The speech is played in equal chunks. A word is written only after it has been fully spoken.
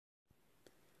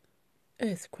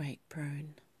Earthquake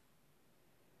prone.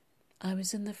 I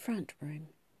was in the front room,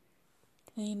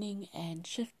 cleaning and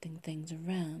shifting things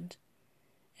around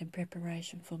in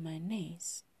preparation for my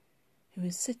niece, who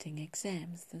is sitting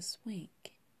exams this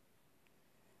week.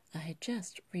 I had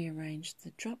just rearranged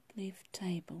the drop-leaf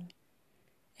table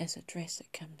as a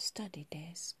dresser-cum-study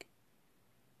desk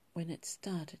when it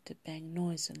started to bang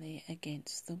noisily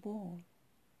against the wall.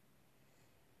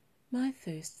 My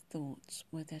first thoughts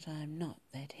were that I am not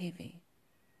that heavy,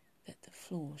 that the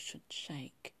floor should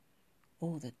shake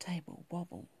or the table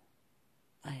wobble.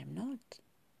 I am not.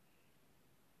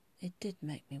 It did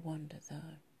make me wonder,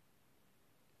 though.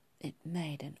 It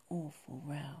made an awful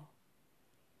row.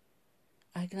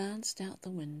 I glanced out the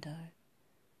window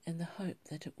in the hope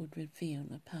that it would reveal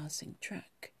a passing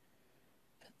truck,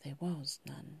 but there was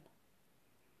none.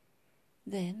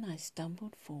 Then I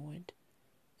stumbled forward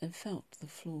and felt the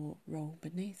floor roll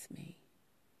beneath me.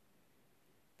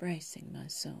 Bracing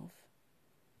myself,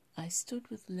 I stood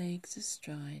with legs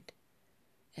astride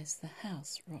as the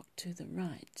house rocked to the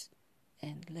right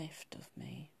and left of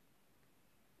me.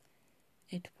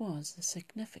 It was a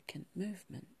significant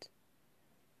movement,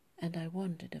 and I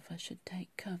wondered if I should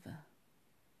take cover.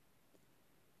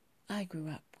 I grew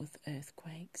up with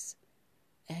earthquakes,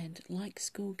 and like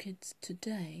school kids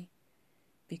today,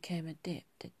 became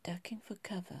adept at ducking for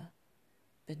cover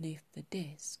beneath the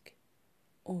desk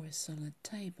or a solid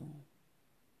table.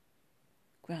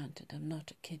 Granted, I'm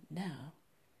not a kid now,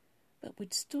 but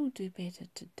would still do better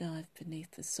to dive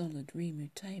beneath the solid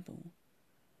Rimu table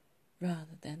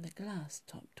rather than the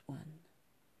glass-topped one.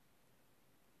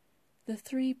 The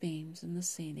 3 beams in the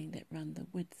ceiling that run the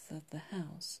width of the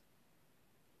house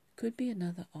could be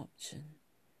another option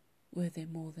were there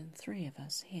more than 3 of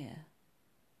us here,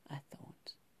 I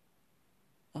thought.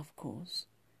 Of course,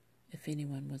 if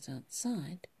anyone was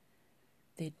outside,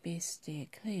 they'd best steer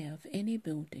clear of any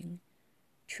building,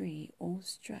 tree or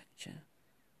structure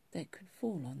that could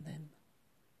fall on them.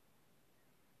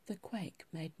 The quake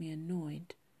made me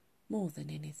annoyed more than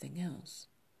anything else,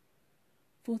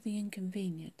 for the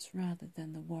inconvenience rather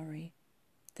than the worry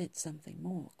that something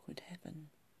more could happen.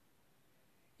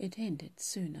 It ended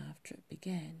soon after it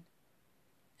began,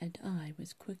 and I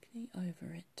was quickly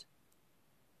over it.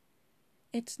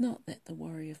 It's not that the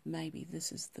worry of maybe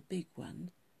this is the big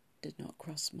one did not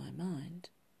cross my mind.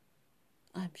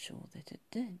 I'm sure that it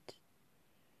did.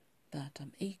 But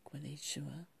I'm equally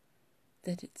sure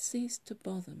that it ceased to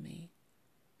bother me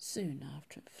soon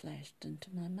after it flashed into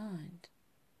my mind.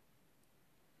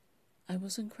 I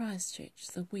was in Christchurch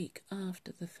the week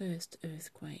after the first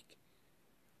earthquake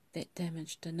that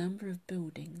damaged a number of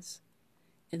buildings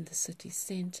in the city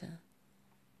centre,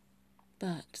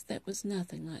 but that was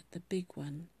nothing like the big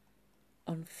one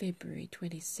on February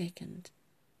 22nd,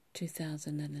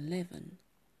 2011,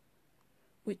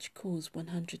 which caused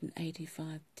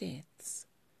 185 deaths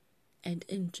and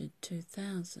injured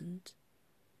 2,000,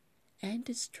 and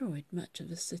destroyed much of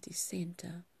the city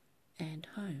centre and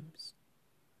homes.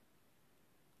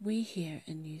 We here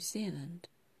in New Zealand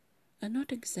are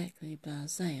not exactly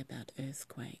blasé about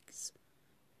earthquakes,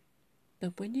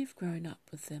 but when you've grown up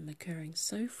with them occurring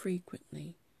so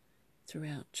frequently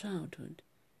throughout childhood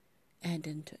and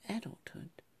into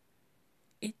adulthood,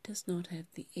 it does not have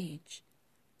the edge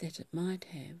that it might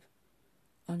have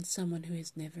on someone who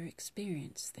has never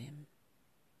experienced them.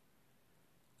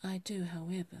 I do,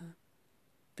 however,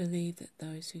 believe that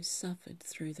those who suffered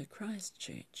through the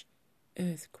Christchurch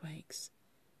earthquakes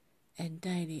and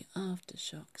daily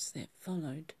aftershocks that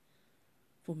followed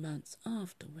for months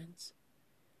afterwards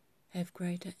have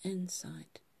greater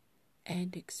insight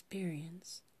and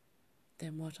experience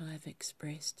than what I have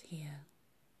expressed here.